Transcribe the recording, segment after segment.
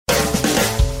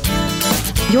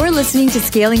You're listening to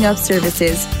Scaling Up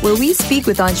Services, where we speak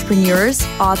with entrepreneurs,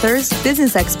 authors,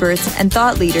 business experts, and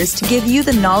thought leaders to give you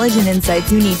the knowledge and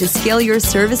insights you need to scale your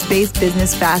service-based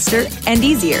business faster and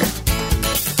easier.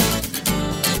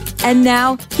 And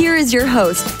now, here is your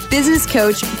host, business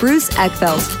coach Bruce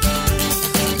Eckfeldt.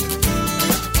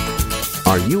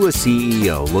 Are you a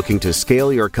CEO looking to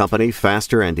scale your company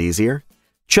faster and easier?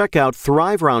 Check out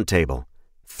Thrive Roundtable.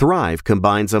 Thrive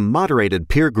combines a moderated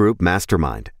peer group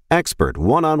mastermind, expert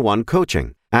one-on-one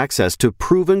coaching, access to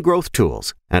proven growth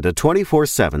tools, and a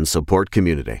 24/7 support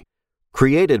community.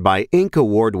 Created by Inc.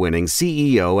 award-winning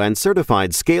CEO and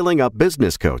certified scaling up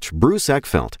business coach Bruce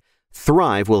Eckfeldt,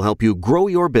 Thrive will help you grow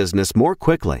your business more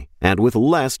quickly and with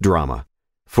less drama.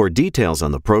 For details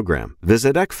on the program,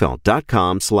 visit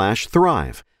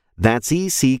eckfeldt.com/thrive. That's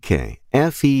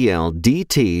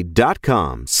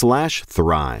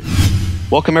ECKFELDT.com/thrive.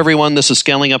 Welcome, everyone. This is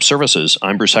Scaling Up Services.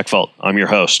 I'm Bruce Eckfeldt. I'm your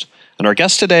host. And our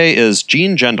guest today is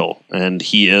Gene Gendel, and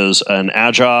he is an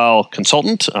agile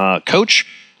consultant, coach.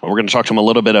 We're going to talk to him a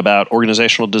little bit about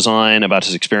organizational design, about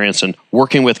his experience in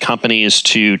working with companies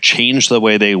to change the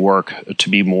way they work, to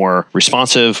be more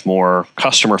responsive, more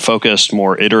customer-focused,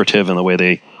 more iterative in the way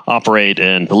they operate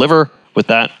and deliver. With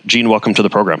that, Gene, welcome to the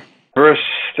program. Bruce,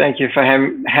 thank you for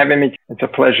having me. It's a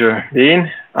pleasure being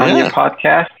on your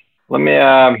podcast. Let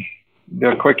me do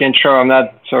a quick intro. I'm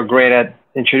not so great at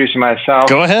introducing myself.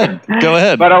 Go ahead.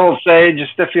 But I will say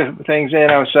just a few things,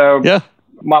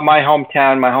 My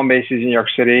hometown, my home base is in New York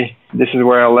City. This is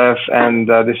where I live, and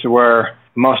this is where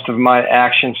most of my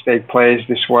actions take place.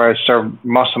 This is where I serve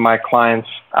most of my clients.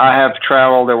 I have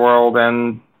traveled the world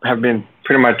and have been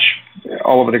pretty much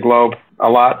all over the globe, a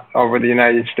lot over the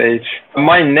United States.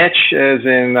 My niche is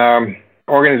in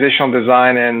organizational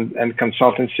design and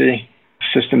consultancy,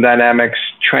 system dynamics,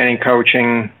 training,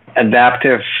 coaching,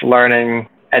 adaptive learning,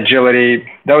 agility.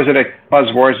 Those are the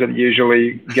buzzwords that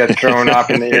usually get thrown up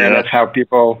in the air. That's how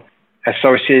people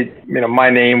associate, my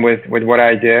name with what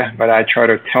I do. But I try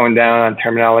to tone down on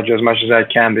terminology as much as I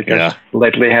can because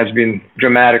lately it has been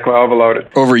dramatically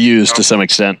overloaded. Overused to some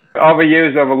extent.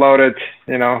 Overused, overloaded,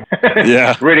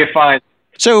 redefined.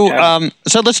 So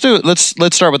let's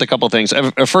start with a couple of things.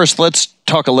 First, let's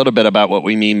talk a little bit about what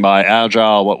we mean by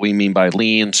agile, what we mean by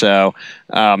lean. So,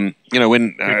 again,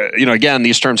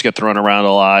 these terms get thrown around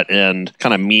a lot and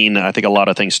kind of mean, I think, a lot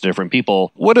of things to different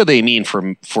people. What do they mean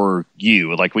for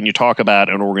you? Like when you talk about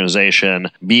an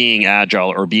organization being agile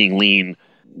or being lean,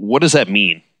 what does that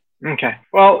mean? Okay.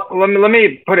 Well, let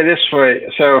me put it this way.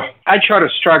 So I try to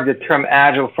strike the term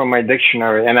agile from my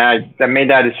dictionary, and I made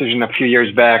that decision a few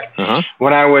years back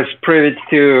when I was privy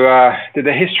to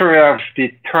the history of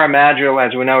the term agile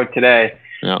as we know it today.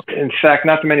 Yeah. In fact,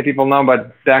 not too many people know,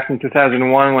 but back in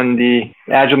 2001, when the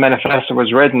Agile Manifesto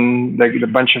was written, the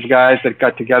bunch of guys that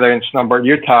got together in Snowbird,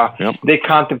 Utah, they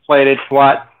contemplated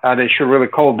what they should really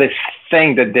call this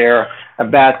thing that they're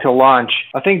about to launch.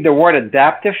 I think the word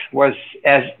adaptive was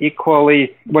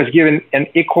given an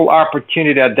equal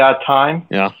opportunity at that time.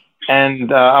 Yeah.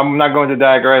 And I'm not going to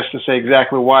digress to say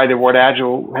exactly why the word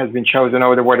agile has been chosen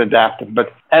over the word adaptive.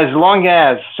 But as long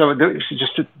as,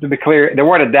 just to be clear, the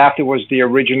word adaptive was the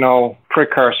original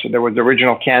precursor. There was the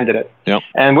original candidate. Yep.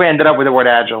 And we ended up with the word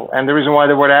agile. And the reason why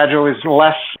the word agile is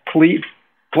less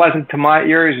pleasant to my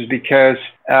ears is because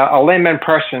a layman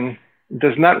person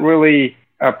does not really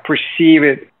perceive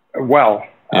it well.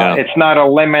 Yeah. It's not a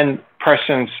layman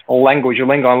person's language or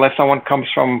lingo unless someone comes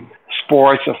from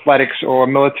sports, athletics, or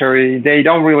military. They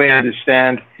don't really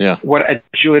understand what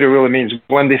agility really means.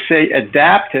 When they say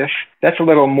adaptive, that's a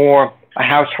little more a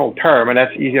household term, and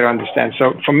that's easier to understand.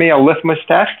 So for me, a litmus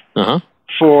test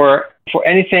for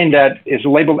anything that is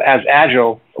labeled as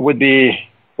agile would be,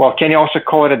 well, can you also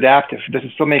call it adaptive? Does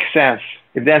it still make sense?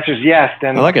 If the answer is yes,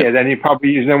 then then you're probably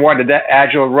using the word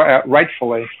agile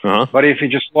rightfully. But if you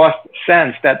just lost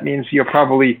sense, that means you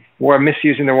probably were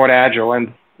misusing the word agile.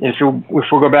 And if we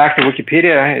go back to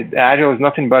Wikipedia, agile is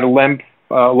nothing but a limp,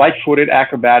 light-footed,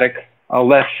 acrobatic,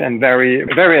 less, and very,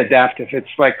 very adaptive.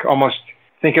 It's like almost,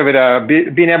 think of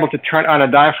it, being able to turn on a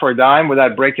dime for a dime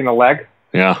without breaking a leg.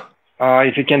 Yeah.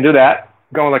 If you can do that,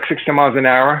 going like 60 miles an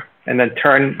hour, and then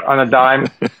turn on a dime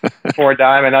for a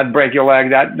dime and not break your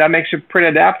leg, that makes it pretty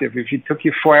adaptive. If it took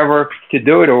you forever to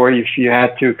do it, or if you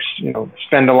had to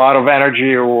spend a lot of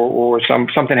energy or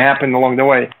something happened along the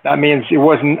way, that means it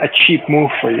wasn't a cheap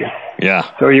move for you. Yeah.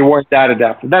 So you weren't that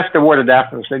adaptive. That's the word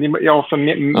adaptive. So you also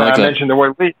mentioned the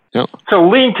word lean. Yep. So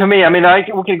lean to me,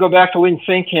 we can go back to lean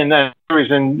thinking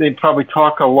and they probably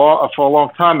talk for a long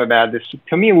time about this.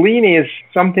 To me, lean is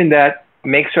something that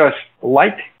makes us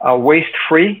light,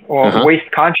 waste-free, or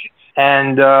waste-conscious.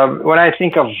 And when I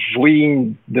think of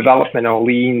lean development or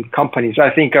lean companies, I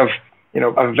think of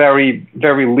a very,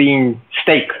 very lean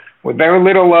steak with very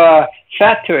little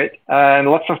fat to it and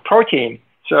lots of protein.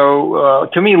 So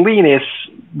to me, lean is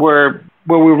where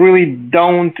we really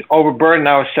don't overburden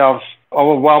ourselves,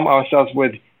 overwhelm ourselves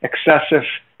with excessive,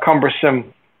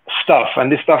 cumbersome stuff.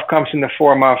 And this stuff comes in the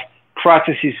form of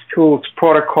processes, tools,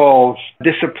 protocols,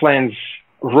 disciplines,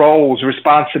 roles,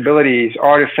 responsibilities,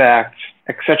 artifacts,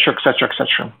 et cetera, et cetera, et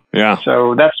cetera. Yeah.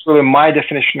 So that's really my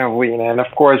definition of lean. And of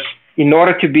course, in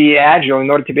order to be agile, in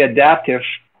order to be adaptive,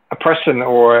 a person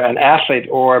or an athlete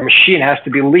or a machine has to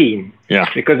be lean. Yeah.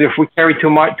 Because if we carry too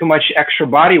much extra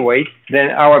body weight, then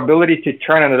our ability to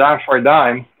turn on a dime for a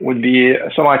dime would be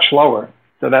so much lower.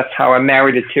 So that's how I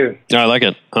married it too. I like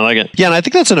it. Yeah, and I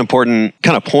think that's an important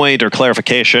kind of point or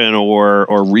clarification or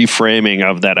reframing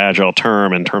of that agile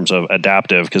term in terms of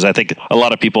adaptive, because I think a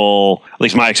lot of people, at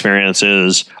least my experience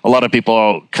is, a lot of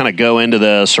people kind of go into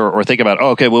this or think about,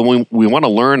 okay, well, we want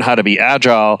to learn how to be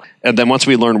agile, and then once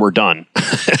we learn, we're done.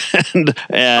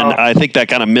 and I think that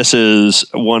kind of misses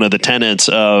one of the tenets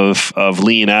of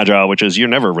lean agile, which is you're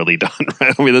never really done,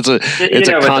 right? I mean, it's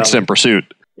a constant pursuit.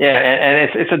 Yeah,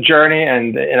 and it's a journey,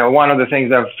 and one of the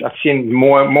things I've seen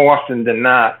more often than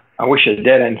not, I wish it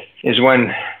didn't, is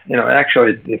when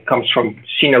actually it comes from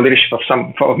senior leadership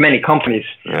of many companies.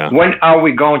 Yeah. When are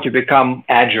we going to become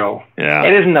agile? Yeah.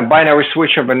 It isn't a binary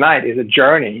switch overnight; it's a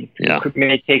journey. Yeah. It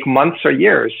may take months or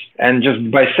years, and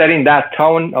just by setting that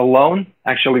tone alone,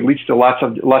 actually leads to lots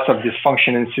of dysfunction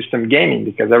in system gaming,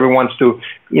 because everyone wants to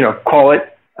call it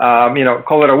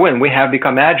a win. We have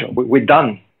become agile. We're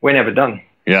done. We're never done.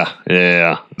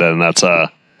 Yeah. Then that's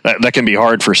that can be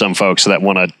hard for some folks that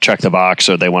want to check the box,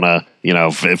 or they want to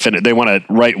they want to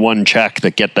write one check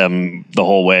that get them the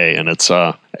whole way, and it's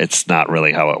not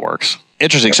really how it works.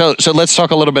 Interesting. So let's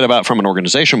talk a little bit about from an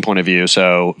organization point of view.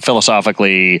 So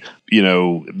philosophically,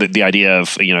 the idea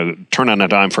of turn on a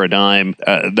dime for a dime,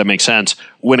 that makes sense.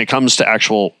 When it comes to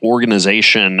actual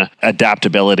organization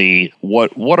adaptability,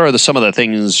 what are some of the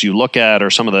things you look at,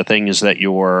 or some of the things that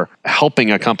you're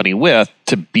helping a company with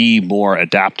to be more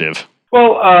adaptive?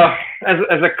 Well,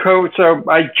 as a coach, so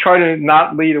I try to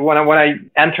not lead when I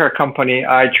enter a company.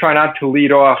 I try not to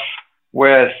lead off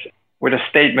with a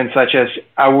statement such as,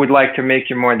 I would like to make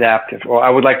you more adaptive, or I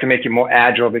would like to make you more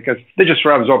agile, because they just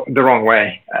rubs off the wrong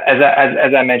way.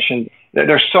 As I mentioned,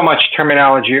 there's so much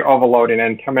terminology overloading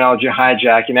and terminology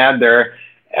hijacking out there.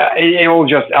 I'll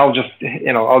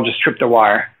just trip the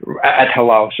wire at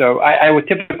hello. So I would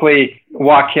typically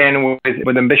walk in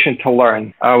with a mission to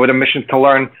learn,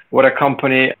 what a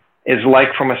company is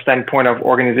like from a standpoint of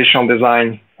organizational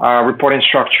design, reporting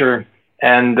structure.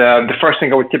 And the first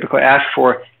thing I would typically ask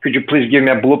for, could you please give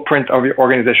me a blueprint of your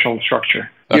organizational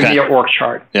structure? Give me your org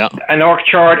chart. Yeah. An org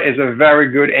chart is a very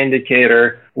good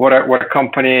indicator what a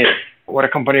company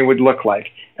would look like.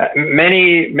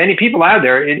 Many people out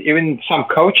there, even some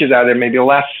coaches out there, maybe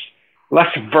less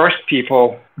versed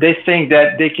people, they think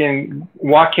that they can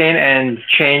walk in and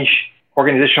change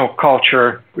organizational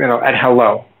culture, at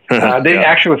hello. They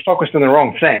actually focused on the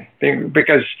wrong thing,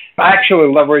 because I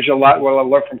actually leverage a lot what I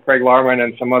learned from Craig Larman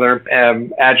and some other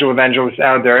agile evangelists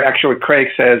out there. Actually, Craig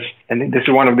says, and this is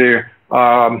one of the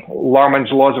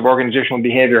Larman's laws of organizational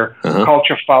behavior,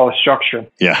 culture follows structure.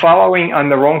 Yeah. Following on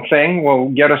the wrong thing will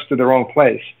get us to the wrong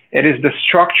place. It is the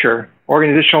structure,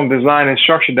 organizational design and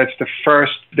structure, that's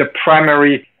the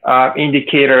primary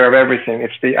indicator of everything.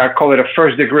 I call it a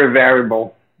first degree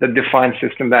variable that defines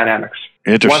system dynamics.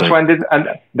 Interesting.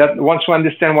 Once we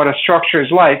understand what a structure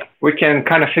is like, we can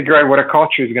kind of figure out what a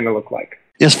culture is going to look like.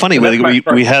 It's funny.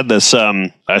 We had this.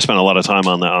 I spent a lot of time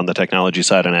on the technology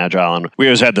side in Agile, and we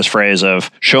always had this phrase of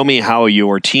 "Show me how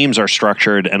your teams are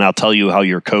structured, and I'll tell you how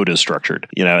your code is structured."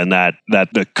 And that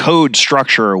the code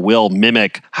structure will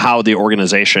mimic how the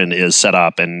organization is set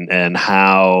up, and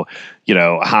how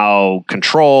how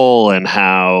control and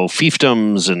how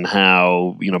fiefdoms and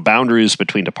how boundaries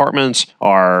between departments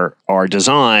are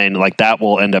designed. Like that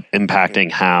will end up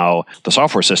impacting how the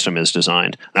software system is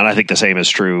designed. And I think the same is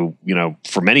true,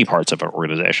 for many parts of our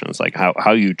organizations. Like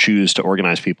how you choose to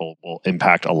organize people will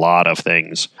impact a lot of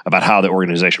things about how the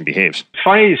organization behaves. It's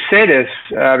funny you say this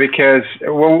because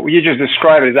what you just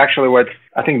described is actually what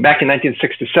I think back in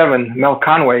 1967, Mel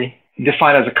Conway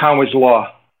defined as a Conway's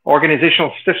Law.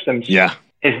 Organizational systems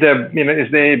is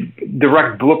the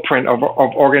direct blueprint of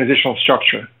organizational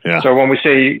structure. Yeah. So when we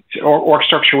say org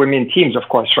structure, we mean teams, of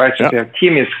course, right? So if a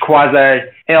team is quasi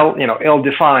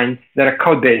ill-defined, then a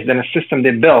code base, then a system they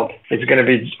built is going to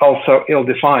be also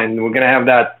ill-defined. We're going to have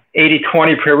that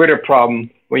 80-20 perimeter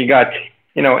problem where you got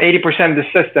 80% of the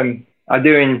system are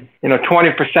doing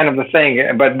 20% of the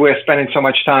thing, but we're spending so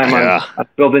much time on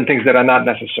building things that are not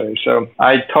necessary. So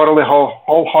I totally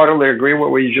wholeheartedly agree with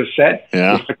what you just said.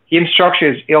 Yeah. If the team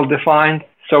structure is ill-defined,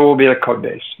 so will be the code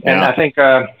base. And I think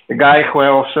the guy who I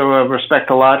also respect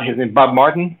a lot, his name is Bob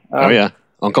Martin.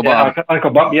 Uncle Bob. Uncle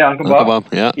Bob. Uncle Bob.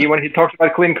 Yeah. When he talks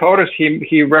about clean coders,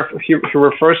 he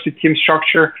refers to team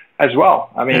structure as well.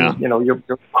 I mean, your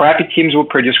crappy teams will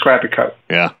produce crappy code.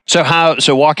 Yeah.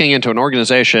 So walking into an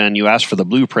organization, you ask for the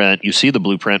blueprint, you see the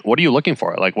blueprint. What are you looking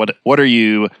for? Like, what are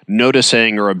you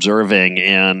noticing or observing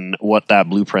in what that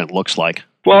blueprint looks like?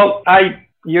 Well, I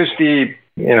usually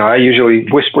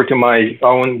whisper to my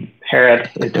own head,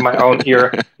 into my own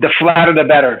ear, the flatter the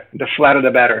better. The flatter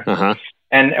the better. Uh-huh.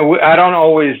 And I don't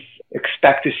always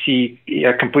expect to see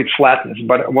complete flatness,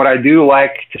 but what I do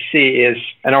like to see is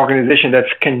an organization that's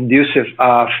conducive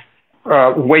of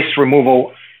waste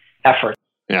removal effort.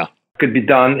 Yeah, could be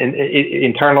done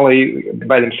internally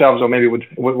by themselves, or maybe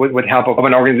with help of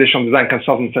an organizational design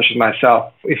consultant such as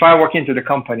myself. If I walk into the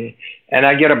company and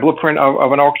I get a blueprint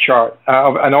of an org chart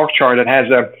that has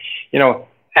a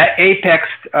apex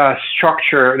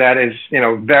structure that is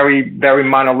very, very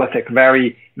monolithic,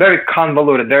 very, very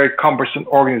convoluted, very cumbersome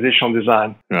organizational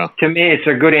design. Yeah. To me, it's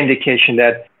a good indication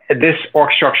that this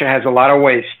org structure has a lot of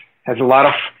waste, has a lot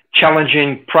of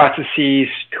challenging processes,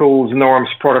 tools, norms,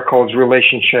 protocols,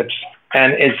 relationships,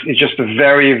 and it's just a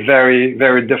very, very,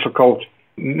 very difficult,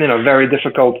 very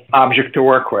difficult object to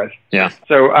work with. Yeah.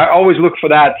 So I always look for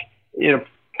that,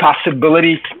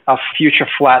 possibility of future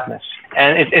flatness.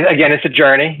 And again, it's a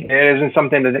journey. It isn't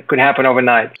something that could happen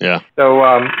overnight. Yeah. So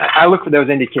I look for those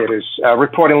indicators,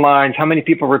 reporting lines, how many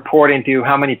people report into,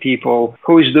 how many people,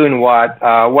 who's doing what,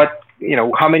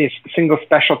 how many single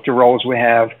specialty roles we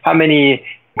have, how much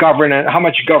governance,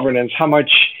 how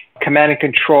much command and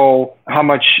control, how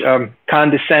much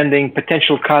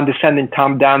potential condescending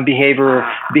top-down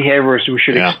behaviors we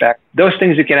should expect. Those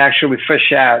things you can actually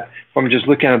fish out from just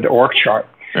looking at the org chart.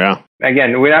 Yeah.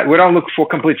 Again, we don't look for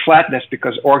complete flatness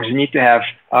because orgs need to have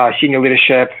senior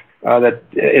leadership. That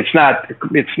it's not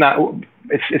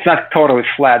totally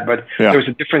flat, but there's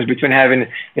a difference between having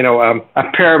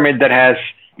a pyramid that has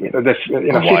a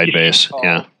wide base,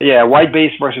 wide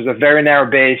base versus a very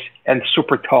narrow base and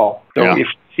super tall. So if you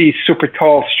see super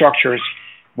tall structures,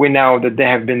 we know that they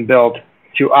have been built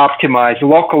to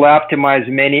locally optimize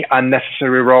many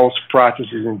unnecessary roles,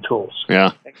 processes, and tools.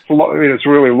 Yeah. It's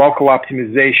really local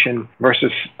optimization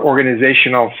versus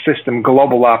organizational system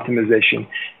global optimization.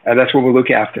 That's what we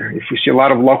look after. If we see a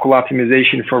lot of local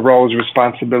optimization for roles,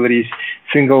 responsibilities,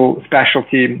 single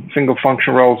specialty, single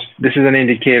function roles, this is an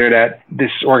indicator that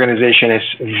this organization is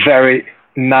very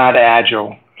not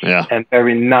agile. Yeah. And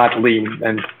very not lean.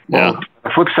 And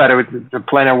the flip side of it, there's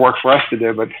plenty of work for us to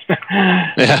do. But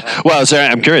well,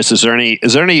 I'm curious. Is there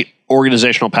any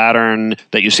organizational pattern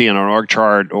that you see in an org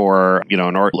chart or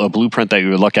a blueprint that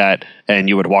you would look at and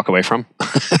you would walk away from?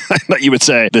 That you would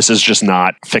say this is just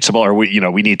not fixable, or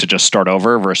we need to just start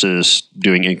over versus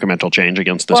doing incremental change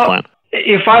against this plan?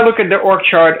 If I look at the org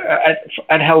chart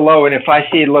at hello, and if I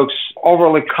see it looks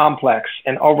overly complex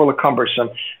and overly cumbersome,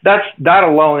 that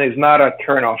alone is not a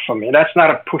turnoff for me. That's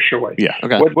not a push away. Yeah.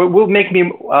 Okay. What will make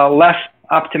me less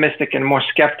optimistic and more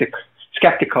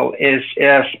skeptical is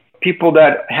if people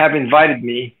that have invited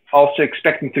me also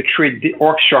expect me to treat the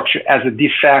org structure as a de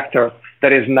facto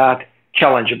that is not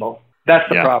challengeable. That's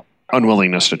the problem.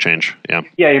 Unwillingness to change. Yeah.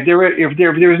 Yeah. If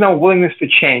there is no willingness to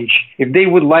change, if they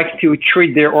would like to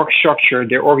treat their org structure,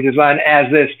 their org design as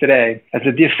is today, as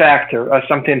a de facto, as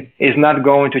something is not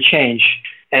going to change,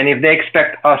 and if they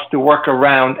expect us to work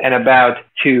around and about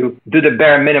to do the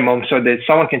bare minimum so that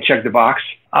someone can check the box,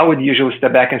 I would usually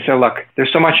step back and say, look,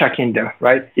 there's so much I can do,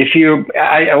 right?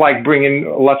 I like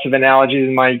bringing lots of analogies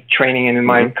in my training and in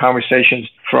my conversations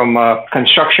from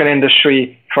construction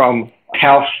industry, from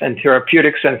health and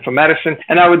therapeutics and for medicine.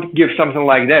 And I would give something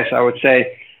like this. I would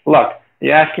say, look,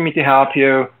 you're asking me to help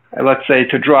you, let's say,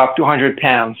 to drop 200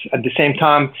 pounds. At the same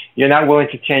time, you're not willing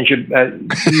to change your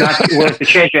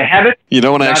habit. You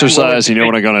don't want to exercise. You don't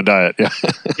want to go on a diet. Yeah.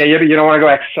 You don't want to go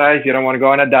exercise. You don't want to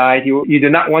go on a diet. You do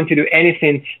not want to do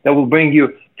anything that will bring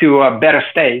you to a better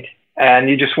state. And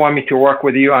you just want me to work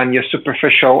with you on your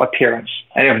superficial appearance.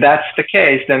 And if that's the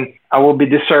case, then I will be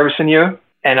disservicing you.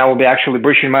 and I will be actually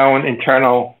breaching my own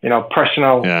internal,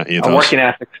 personal working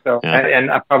ethics. So,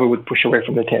 and I probably would push away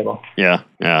from the table. Yeah.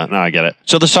 No, I get it.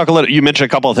 So let's talk a little. You mentioned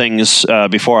a couple of things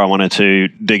before I wanted to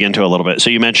dig into a little bit. So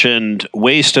you mentioned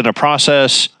waste in a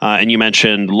process, and you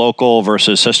mentioned local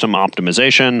versus system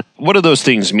optimization. What do those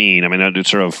things mean? I mean, I'd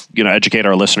sort of educate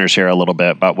our listeners here a little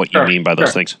bit about what you mean by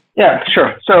those things. Yeah,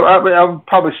 sure. So I'll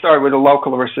probably start with a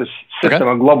local versus system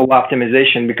or global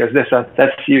optimization, because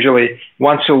that's usually,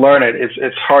 once you learn it,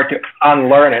 it's hard to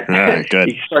unlearn it. Good.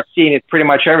 You start seeing it pretty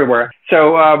much everywhere.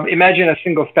 So imagine a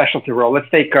single specialty role. Let's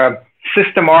take a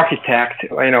system architect,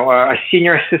 a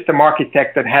senior system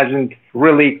architect that hasn't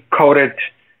really coded,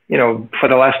 for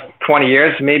the last 20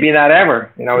 years, maybe not ever.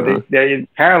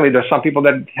 Apparently there's some people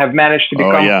that have managed to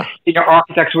become senior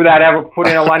architects without ever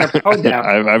putting a line of code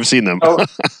down. I've seen them. So,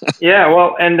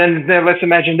 and then let's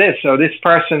imagine this. So this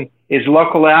person is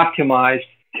locally optimized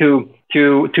to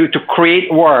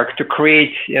create work, to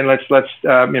create, and let's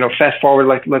fast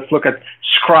forward. Let's look at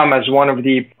Scrum as one of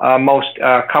the most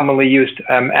commonly used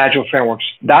agile frameworks.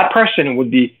 That person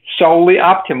would be solely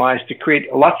optimized to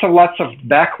create lots of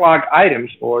backlog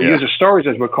items, or user stories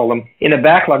as we call them, in a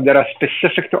backlog that are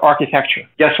specific to architecture.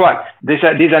 Guess what? These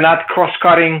are not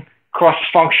cross-cutting,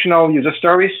 cross-functional user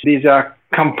stories. These are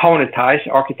componentized.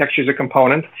 Architecture is a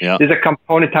component. Yeah. These are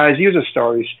componentized user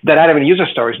stories. They're not even user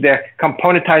stories. They're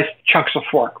componentized chunks of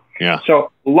work. Yeah.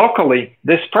 So locally,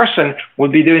 this person will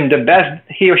be doing the best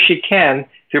he or she can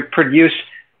to produce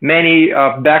many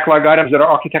backlog items that are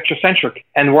architecture-centric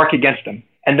and work against them.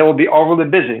 And they will be overly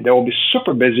busy. They will be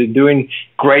super busy doing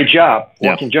great job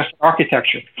working just on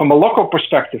architecture. From a local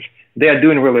perspective, they are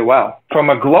doing really well.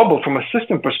 From a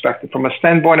system perspective, from a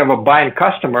standpoint of a buying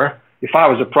customer, if I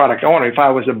was a product owner, if I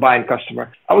was a buying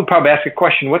customer, I would probably ask a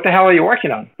question: what the hell are you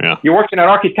working on? Yeah. You're working on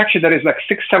architecture that is like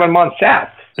 6-7 months out.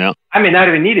 Yeah. I may not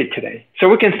even need it today. So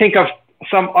we can think of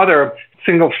some other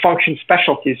single function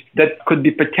specialties that could be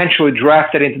potentially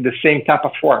drafted into the same type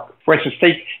of work. For instance,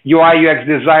 take UI UX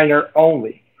designer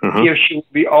only. He or she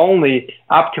would be only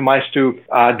optimized to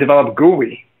develop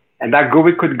GUI, and that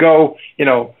GUI could go,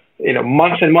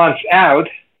 months and months out,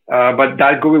 but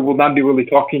that GUI will not be really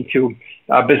talking to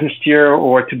business tier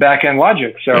or to back-end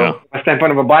logic. So from a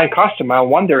standpoint of a buying customer, I'm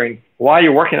wondering why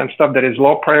you're working on stuff that is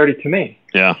low priority to me.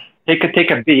 Yeah. Take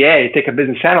a BA, take a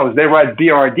business analyst. They write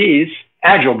BRDs,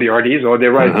 agile BRDs, or they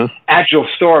write agile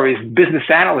stories, business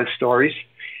analyst stories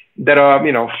that are,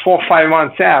 4 or 5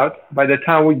 months out. By the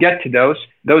time we get to those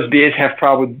BAs have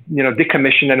probably,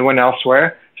 decommissioned and went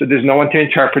elsewhere. So there's no one to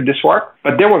interpret this work.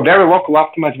 But they were very local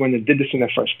optimized when they did this in the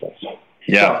first place.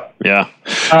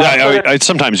 I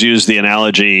sometimes use the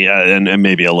analogy, and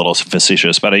maybe a little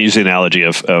facetious, but I use the analogy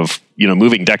of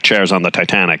moving deck chairs on the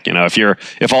Titanic.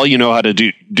 If all you know how to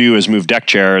do is move deck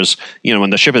chairs, when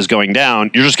the ship is going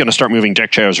down, you're just going to start moving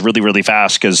deck chairs really, really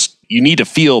fast because you need to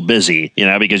feel busy,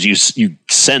 because you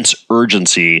sense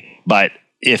urgency. But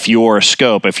if your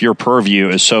scope, if your purview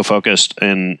is so focused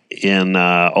in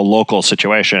a local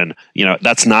situation,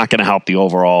 that's not going to help the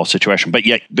overall situation. But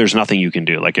yet there's nothing you can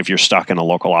do. Like if you're stuck in a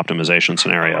local optimization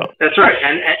scenario. That's right.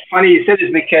 And funny you said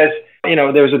this because,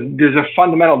 there's a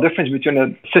fundamental difference between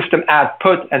a system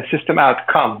output and system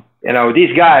outcome.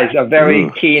 These guys are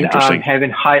very keen on having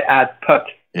high output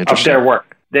of their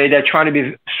work. They're trying to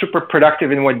be super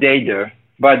productive in what they do.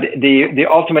 But the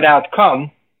ultimate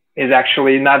outcome is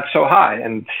actually not so high,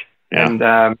 and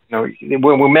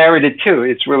when we married it too,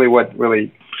 it's really what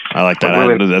really. I like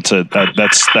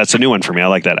that. That's a new one for me. I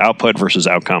like that, output versus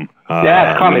outcome.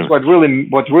 Outcome is what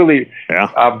really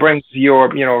brings your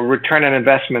return on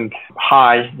investment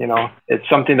high. It's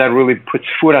something that really puts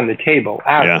food on the table.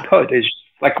 Output is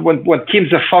like when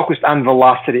teams are focused on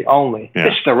velocity only,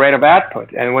 it's the rate of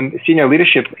output. And when senior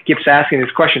leadership keeps asking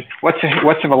this question, what's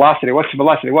the velocity? What's the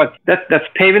velocity? That's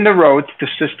paving the roads to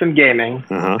system gaming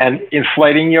and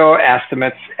inflating your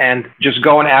estimates and just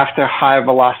going after high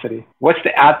velocity. What's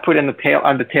the output on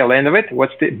the tail end of it?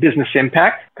 What's the business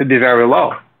impact? Could be very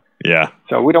low. Yeah.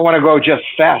 So we don't want to go just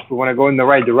fast. We want to go in the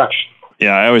right direction.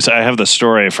 Yeah, I have the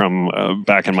story from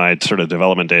back in my sort of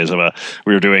development days we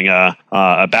were doing a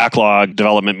backlog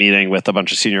development meeting with a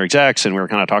bunch of senior execs, and we were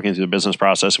kind of talking through the business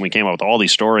process, and we came up with all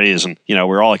these stories, and we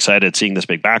were all excited seeing this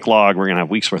big backlog. We're going to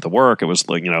have weeks worth of work. It was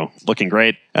looking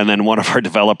great. And then one of our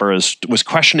developers was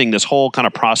questioning this whole kind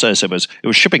of process. It was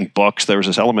shipping books. There was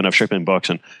this element of shipping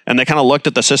books, and they kind of looked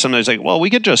at the system and they was like, well,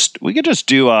 we could just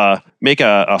do make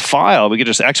a file. We could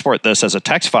just export this as a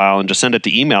text file and just send it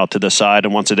to email to this side,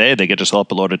 and once a day they could just was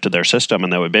uploaded to their system,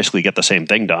 and they would basically get the same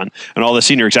thing done. And all the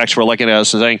senior execs were looking at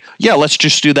us and saying, yeah, let's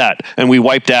just do that. And we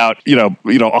wiped out,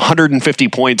 150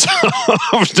 points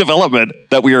of development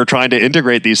that we were trying to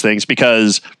integrate these things,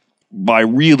 because by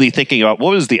really thinking about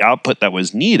what was the output that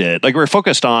was needed, like we were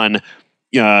focused on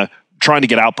trying to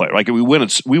get output. Like we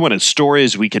wanted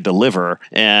stories we could deliver,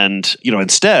 and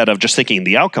instead of just thinking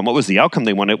the outcome, what was the outcome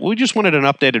they wanted? We just wanted an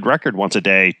updated record once a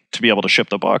day to be able to ship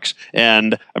the books.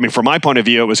 And I mean, from my point of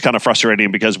view, it was kind of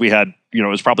frustrating because we had it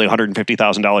was probably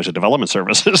 $150,000 of development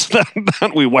services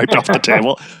that we wiped off the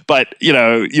table. But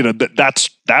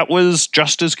that was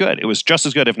just as good. It was just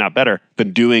as good, if not better,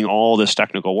 than doing all this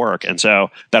technical work. And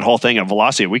so that whole thing of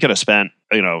Velocity, we could have spent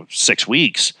 6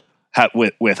 weeks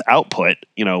with output,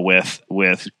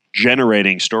 with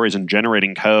generating stories and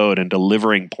generating code and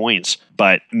delivering points,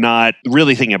 but not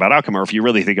really thinking about outcome. Or if you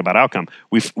really think about outcome,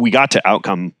 we got to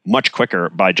outcome much quicker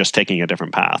by just taking a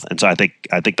different path. And so I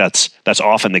think that's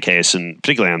often the case, and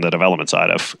particularly on the development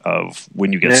side of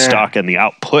when you get stuck in the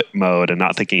output mode and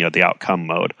not thinking of the outcome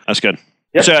mode. That's good.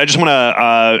 Yep. So I just want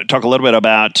to talk a little bit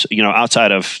about,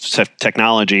 outside of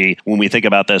technology, when we think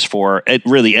about this for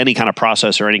really any kind of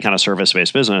process or any kind of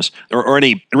service-based business, or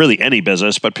any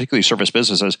business, but particularly service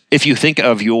businesses. If you think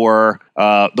of your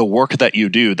the work that you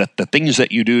do, the things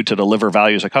that you do to deliver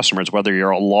value to customers, whether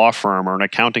you're a law firm or an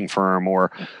accounting firm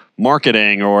or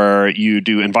marketing, or you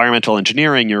do environmental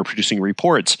engineering, you're producing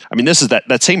reports. I mean, this is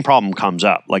that same problem comes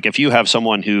up. Like if you have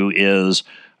someone who is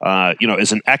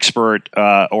is an expert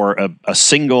or a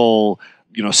single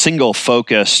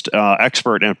focused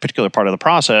expert in a particular part of the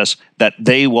process, that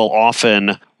they will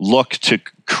often look to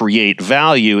create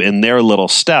value in their little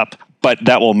step, but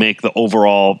that will make the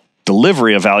overall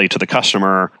delivery of value to the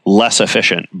customer less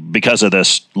efficient because of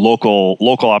this local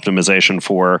optimization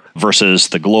versus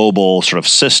the global sort of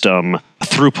system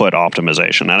throughput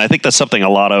optimization. And I think that's something a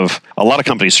lot of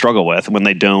companies struggle with when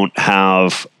they don't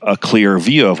have a clear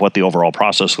view of what the overall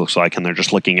process looks like, and they're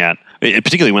just looking at,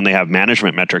 particularly when they have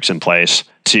management metrics in place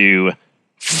to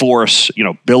force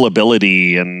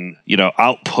billability and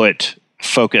output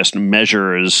focused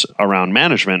measures around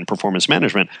management and performance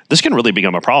management. This can really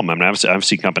become a problem. I mean, I've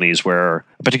seen companies where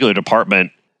a particular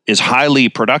department is highly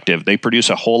productive. They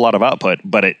produce a whole lot of output,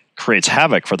 but it creates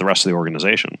havoc for the rest of the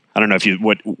organization. I don't know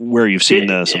where you've seen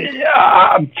this.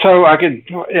 So I could,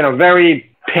 very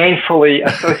painfully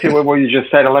associate with what you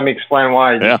just said, and let me explain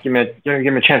why. Just give me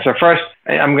a chance. So first,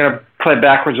 I'm going to play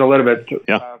backwards a little bit.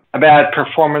 About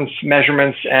performance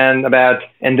measurements and about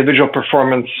individual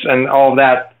performance and all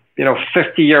that.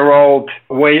 50-year-old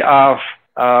way of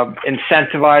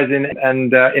incentivizing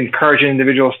and encouraging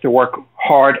individuals to work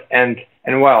hard and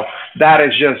well. That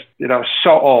is just,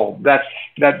 so old.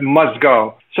 That must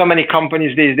go. So many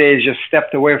companies these days just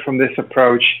stepped away from this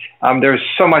approach. There's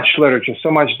so much literature, so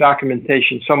much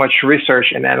documentation, so much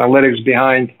research and analytics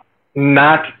behind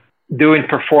not doing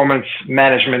performance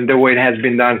management the way it has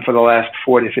been done for the last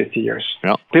 40, 50 years.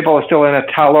 Yep. People are still in a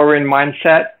Taylorian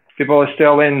mindset. People are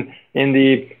still in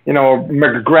the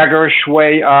McGregorish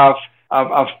way of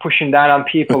pushing down on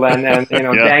people and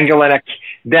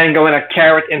dangling a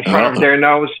carrot in front of their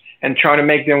nose and trying to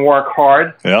make them work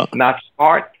hard, not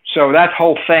smart. So that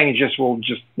whole thing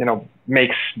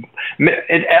makes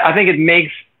it. I think it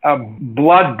makes a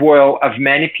blood boil of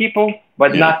many people,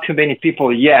 but not too many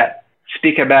people yet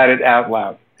speak about it out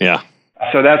loud. Yeah.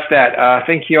 So that's that. I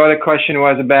think your other question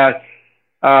was about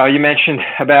you mentioned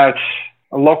about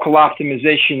local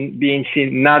optimization being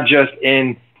seen not just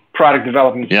in product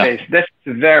development space. That's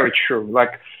very true.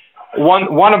 Like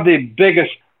one of the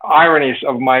biggest ironies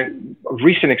of my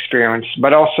recent experience,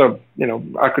 but also,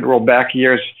 I could roll back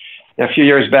a few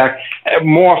years back.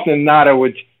 More often than not, I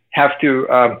would have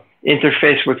to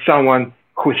interface with someone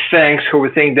who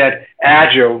would think that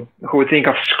Agile, who would think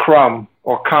of Scrum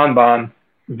or Kanban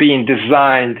being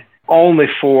designed only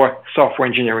for software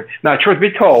engineering. Now, truth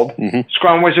be told,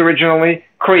 Scrum was originally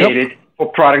created for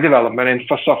product development and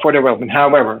for software development.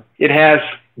 However, it has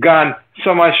gone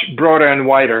so much broader and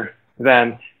wider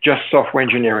than just software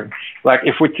engineering. Like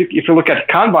if you look at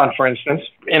Kanban, for instance,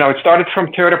 it started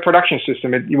from Toyota Production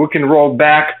System. We can roll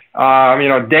back,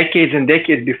 decades and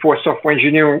decades before software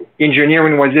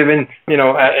engineering was even,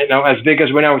 as big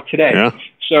as we know today. Yeah.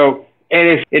 So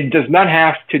it does not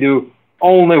have to do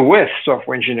only with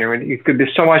software engineering. It could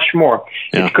be so much more.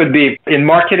 Yeah. It could be in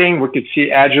marketing. We could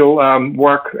see Agile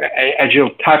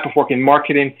Agile type of work in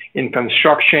marketing, in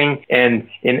construction, and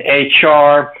in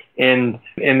HR,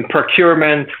 in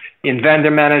procurement, in vendor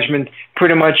management,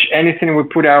 pretty much anything we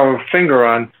put our finger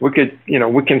on, we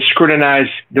can scrutinize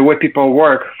the way people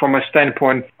work from a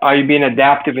standpoint. Are you being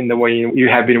adaptive in the way you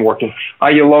have been working?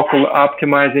 Are you local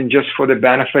optimizing just for the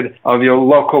benefit of your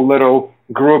local little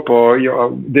group or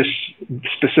this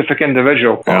specific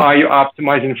individual? Or are you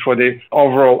optimizing for the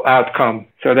overall outcome?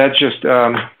 So that's just,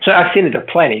 so I've seen it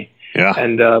plenty. Yeah.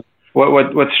 And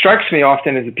what strikes me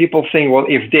often is that people think, well,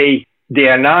 if they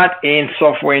are not in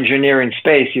software engineering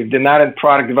space, if they're not in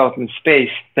product development space,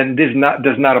 then this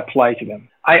does not apply to them.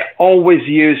 I always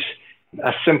use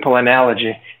a simple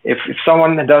analogy. If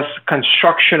someone does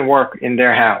construction work in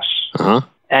their house,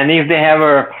 and if they have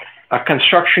a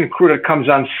construction crew that comes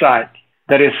on site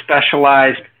that is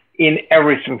specialized in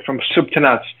everything from soup to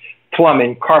nuts,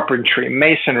 plumbing, carpentry,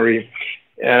 masonry,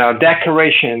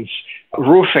 decorations,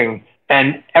 roofing,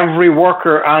 and every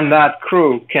worker on that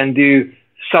crew can do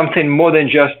something more than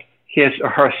just his or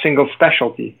her single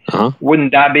specialty.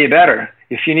 Wouldn't that be better?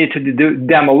 If you need to do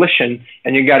demolition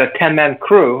and you got a 10-man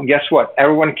crew, guess what?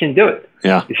 Everyone can do it.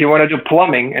 Yeah. If you want to do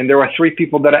plumbing and there are 3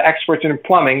 people that are experts in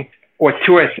plumbing, or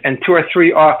 2 or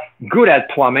 3 are good at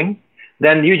plumbing,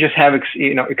 then you just have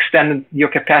extended your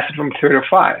capacity from 3 to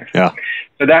 5. Yeah.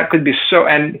 So that could be so.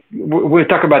 And we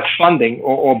talk about funding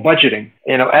or budgeting.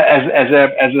 As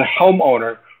a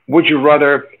homeowner, would you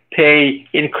rather pay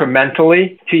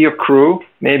incrementally to your crew,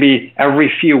 maybe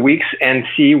every few weeks, and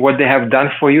see what they have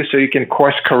done for you so you can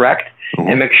course correct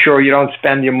and make sure you don't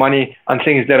spend your money on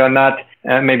things that are not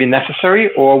maybe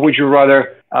necessary? Or would you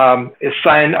rather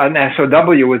sign an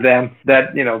SOW with them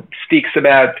that, speaks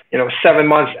about, 7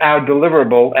 months out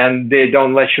deliverable, and they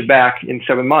don't let you back in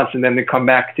 7 months, and then they come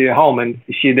back to your home and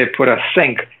you see they put a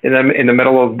sink in the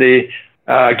middle of the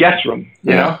guest room,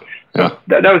 you know? So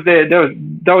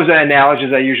those are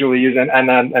analogies I usually use,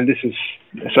 and this is,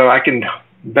 so I can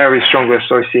very strongly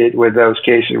associate with those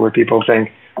cases where people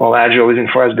think, well, Agile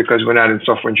isn't for us because we're not in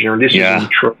software engineering. This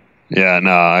isn't true. Yeah,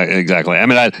 no, exactly. I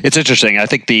mean, it's interesting. I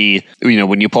think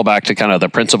when you pull back to kind of the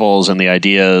principles and the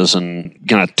ideas and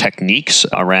kind of techniques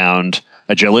around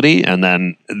agility, and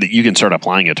then you can start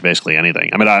applying it to basically anything.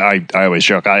 I mean, I always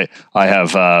joke. I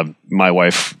have my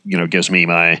wife, gives me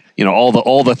my,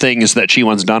 all the things that she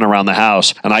wants done around the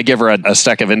house, and I give her a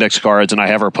stack of index cards, and I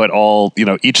have her put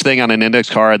each thing on an index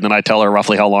card, and then I tell her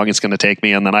roughly how long it's going to take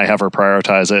me, and then I have her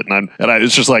prioritize it, and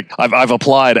it's just like I've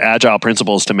applied Agile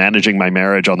principles to managing my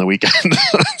marriage on the weekend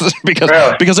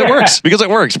because it works.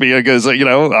 Because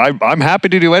I'm happy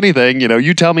to do anything.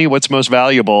 You tell me what's most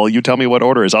valuable. You tell me what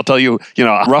orders. I'll tell you.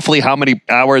 Roughly how many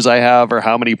hours I have or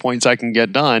how many points I can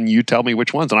get done. You tell me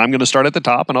which ones, and I'm going to start at the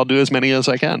top, and I'll do as many as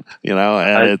I can.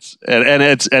 It's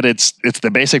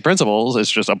the basic principles. It's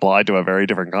just applied to a very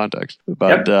different context.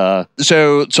 But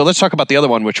so let's talk about the other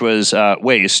one, which was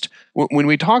waste. When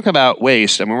we talk about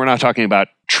waste, I mean, we're not talking about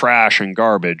trash and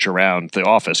garbage around the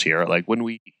office here. Like when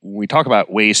we talk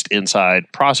about waste inside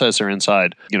process or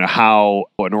inside, how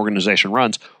an organization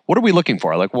runs, what are we looking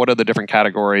for? Like, what are the different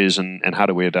categories and how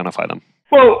do we identify them?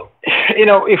 Well,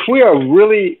 if we are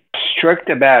really strict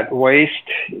about waste,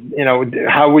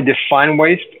 how we define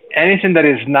waste, anything that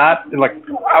is not like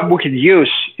we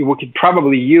could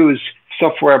probably use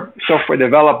software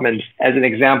development as an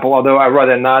example, although I'd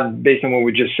rather not based on what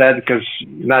we just said, because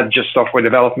not just software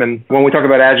development. When we talk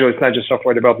about Agile, it's not just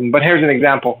software development. But here's an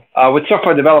example. With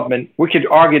software development, we could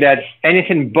argue that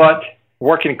anything but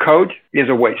working code is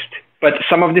a waste. But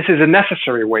some of this is a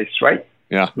necessary waste, right?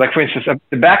 Yeah. Like, for instance,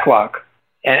 the backlog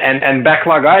and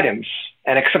backlog items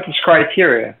and acceptance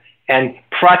criteria and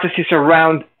processes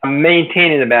around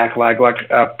maintaining the backlog, like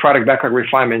product backlog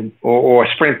refinement or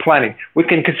sprint planning. We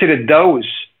can consider those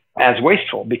as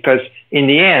wasteful because in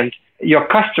the end, your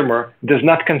customer does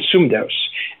not consume those.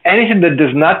 Anything that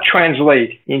does not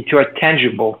translate into a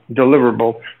tangible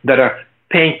deliverable that a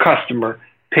paying customer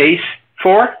pays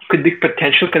for could be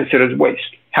potentially considered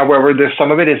waste. However, there's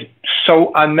some of it is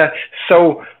so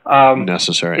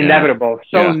necessary, inevitable,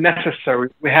 necessary.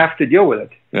 We have to deal with it.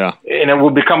 Yeah, and it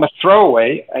will become a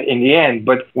throwaway in the end,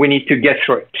 but we need to get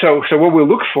through it. So what we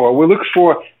look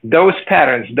for those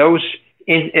patterns, those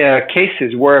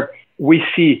cases where we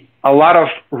see a lot of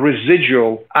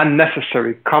residual,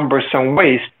 unnecessary, cumbersome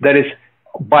waste that is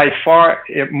by far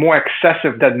more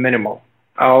excessive than minimal.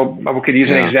 We could use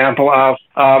an example of,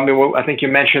 I think you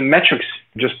mentioned metrics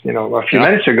just a few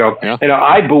minutes ago. Yeah.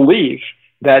 I believe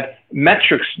that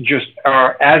metrics just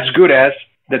are as good as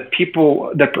the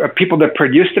people that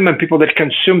produce them and people that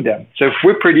consume them. So if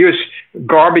we produce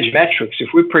garbage metrics, if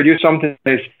we produce something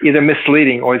that is either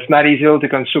misleading or it's not easy to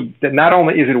consume, then not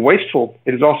only is it wasteful,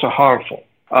 it is also harmful.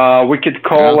 We could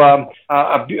call,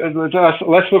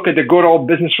 let's look at the good old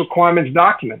business requirements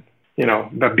document,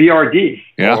 the BRD,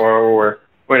 or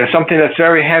something that's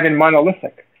very heavy and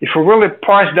monolithic. If we really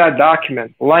parse that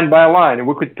document line by line,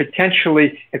 we could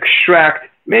potentially extract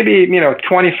maybe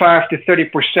 25 to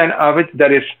 30% of it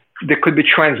that could be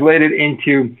translated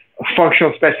into a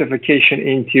functional specification,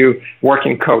 into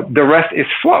working code. The rest is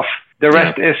fluff. The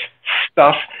rest is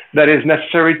stuff that is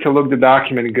necessary to look the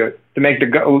document good, to make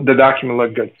the document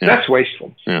look good. Yeah. That's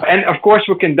wasteful. Yeah. And of course,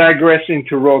 we can digress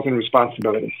into roles and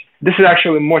responsibilities. This is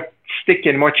actually more sticky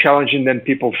and more challenging than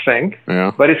people think,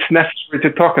 but it's necessary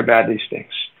to talk about these things.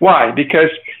 Why?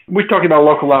 Because we're talking about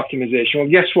local optimization. Well,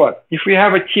 guess what? If we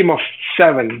have a team of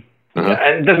 7,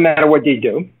 and it doesn't matter what they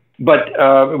do, but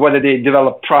whether they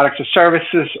develop products or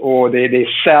services, or they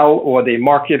sell, or they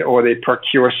market, or they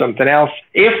procure something else,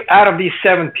 if out of these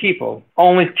 7 people,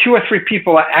 only 2 or 3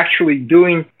 people are actually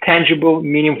doing tangible,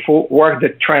 meaningful work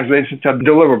that translates into a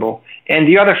deliverable, and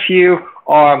the other few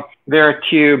are there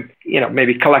to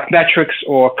maybe collect metrics,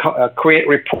 or create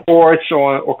reports,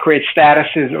 or create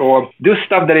statuses, or do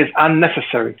stuff that is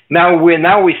unnecessary. Now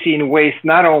we're seeing waste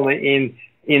not only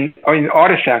in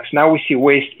artifacts. Now we see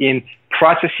waste in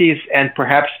processes and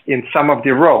perhaps in some of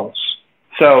the roles.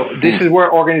 So this is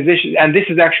where organizations, and this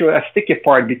is actually a sticky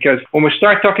part, because when we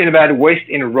start talking about waste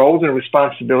in roles and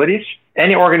responsibilities,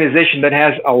 any organization that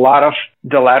has a lot of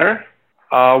the latter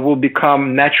will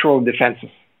become natural defensive.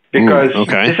 Because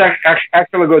this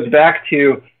actually goes back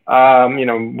to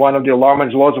one of the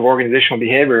Luhrmann's laws of organizational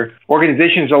behavior.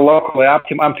 Organizations are locally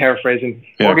I'm paraphrasing.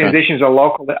 Organizations are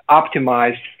locally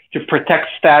optimized to protect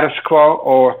status quo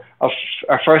or a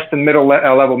first and middle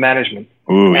level management.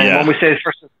 When we say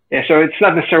first, so it's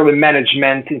not necessarily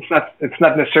management. It's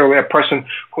not necessarily a person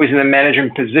who is in a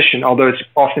management position, although it's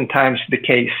oftentimes the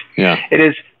case. Yeah. It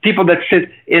is people that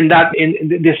sit in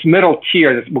this middle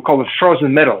tier that we call the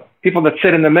frozen middle. People that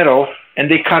sit in the middle,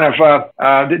 and they kind of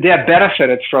they are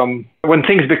benefited from when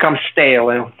things become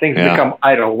stale and things become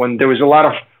idle. When there was a lot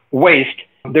of waste,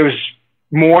 there was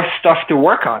more stuff to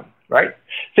work on. Right?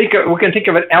 We can think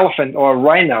of an elephant or a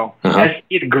rhino. As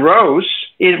it grows,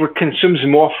 it consumes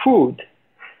more food.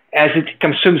 As it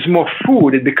consumes more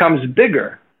food, it becomes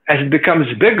bigger. As it becomes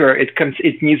bigger, it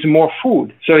needs more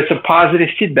food. So it's a positive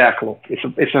feedback loop.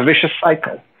 It's a vicious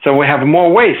cycle. So we have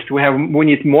more waste. We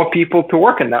need more people to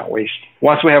work on that waste.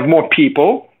 Once we have more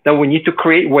people, then we need to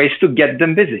create ways to get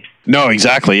them busy. No,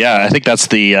 exactly. Yeah, I think that's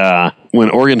the when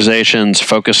organizations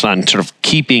focus on sort of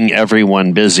keeping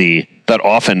everyone busy, that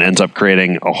often ends up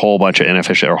creating a whole bunch of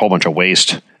inefficient or a whole bunch of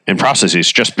waste in processes,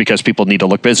 just because people need to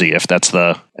look busy. If that's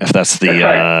the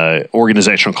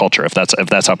organizational culture, if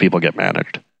that's how people get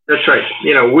managed. That's right.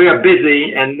 We are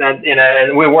busy and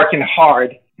we're working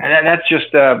hard, and that's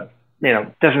just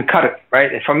doesn't cut it,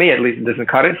 right? For me, at least, it doesn't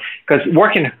cut it, because we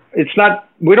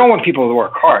don't want people to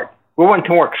work hard. We want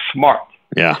them to work smart.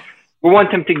 Yeah. We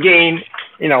want them to gain,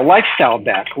 lifestyle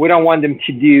back. We don't want them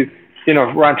to do,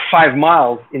 run 5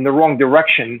 miles in the wrong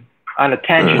direction on a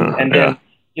tangent and then,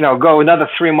 go another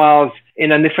 3 miles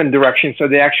in a different direction. So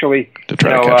they actually,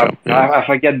 I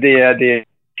forget the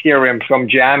theorem from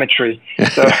geometry.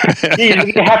 So you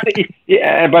have to,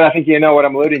 but I think you know what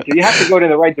I'm alluding to. You have to go in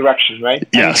the right direction, right?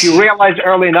 Yes. And if you realize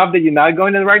early enough that you're not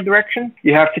going in the right direction,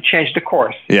 you have to change the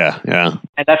course. Yeah. And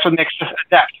that's what makes us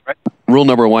adapt, right? Rule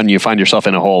number 1, you find yourself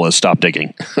in a hole, is stop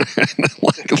digging.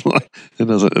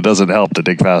 It doesn't help to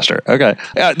dig faster. Okay.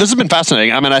 Yeah, this has been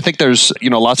fascinating. I mean, I think there's,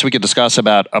 lots we could discuss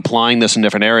about applying this in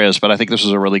different areas, but I think this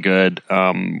is a really good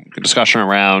discussion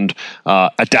around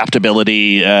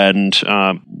adaptability and,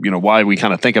 why we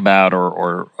kind of think about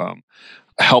or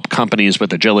help companies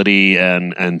with agility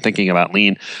and thinking about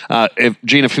lean.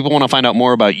 Gene, if people want to find out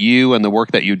more about you and the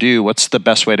work that you do, what's the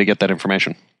best way to get that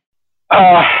information?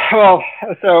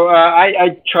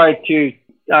 I try to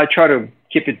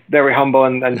keep it very humble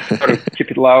and sort of keep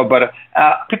it low, but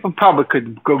people probably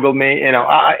could Google me.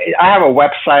 I have a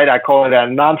website. I call it a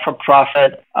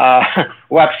non-for-profit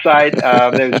website.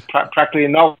 There's practically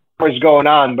no what's going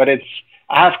on, but I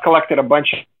have collected a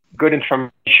bunch of good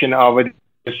information over it.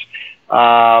 It's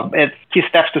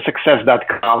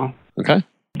keystepstosuccess.com. Okay.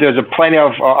 There's plenty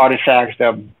of artifacts.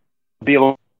 There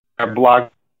are blog.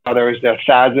 There are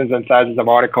thousands and thousands of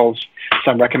articles,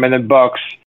 some recommended books,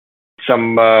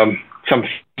 some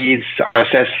feeds,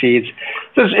 RSS feeds.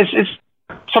 So it's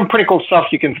some pretty cool stuff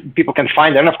people can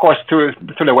find. And of course, through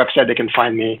the website, they can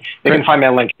find me. They can find me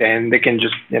on LinkedIn. They can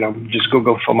just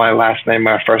Google for my last name,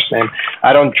 my first name.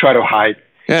 I don't try to hide.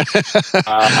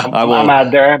 I'm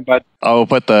out there, but I will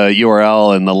put the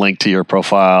URL and the link to your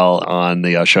profile on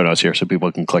the show notes here so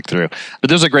people can click through. But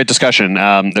there's a great discussion.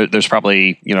 There's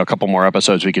probably a couple more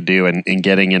episodes we could do in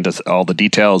getting into all the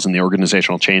details and the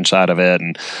organizational change side of it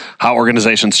and how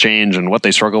organizations change and what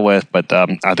they struggle with. But I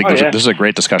think this is a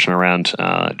great discussion around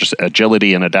just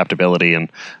agility and adaptability,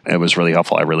 and it was really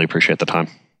helpful. I really appreciate the time.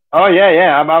 Oh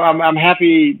yeah. I'm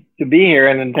happy to be here,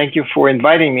 and thank you for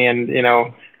inviting me. And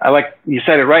I like you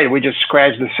said it right. We just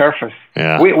scratched the surface.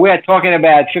 Yeah. We are talking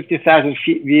about 50,000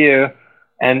 feet view,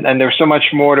 and there's so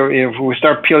much more to. If we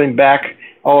start peeling back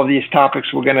all of these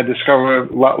topics, we're going to discover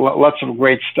lots of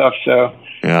great stuff. So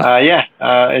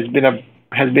has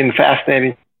been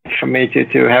fascinating for me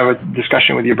to have a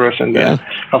discussion with you, Bruce, and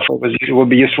hopefully it will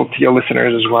be useful to your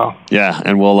listeners as well. Yeah,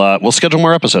 and we'll schedule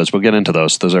more episodes. We'll get into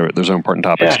those. Those are important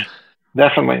topics. Yeah,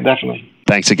 definitely.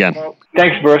 Thanks again. Well,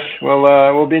 thanks, Bruce.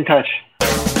 We'll be in touch.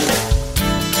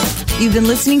 You've been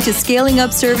listening to Scaling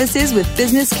Up Services with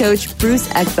business coach Bruce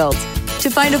Eckfeldt. To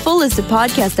find a full list of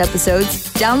podcast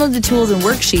episodes, download the tools and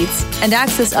worksheets, and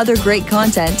access other great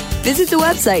content, visit the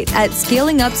website at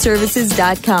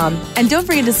scalingupservices.com. And don't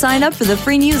forget to sign up for the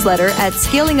free newsletter at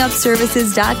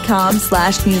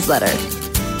scalingupservices.com/newsletter.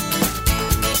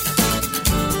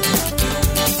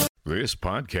 This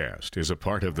podcast is a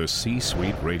part of the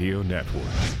C-Suite Radio Network.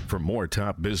 For more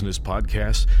top business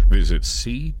podcasts, visit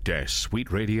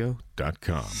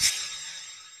c-suiteradio.com.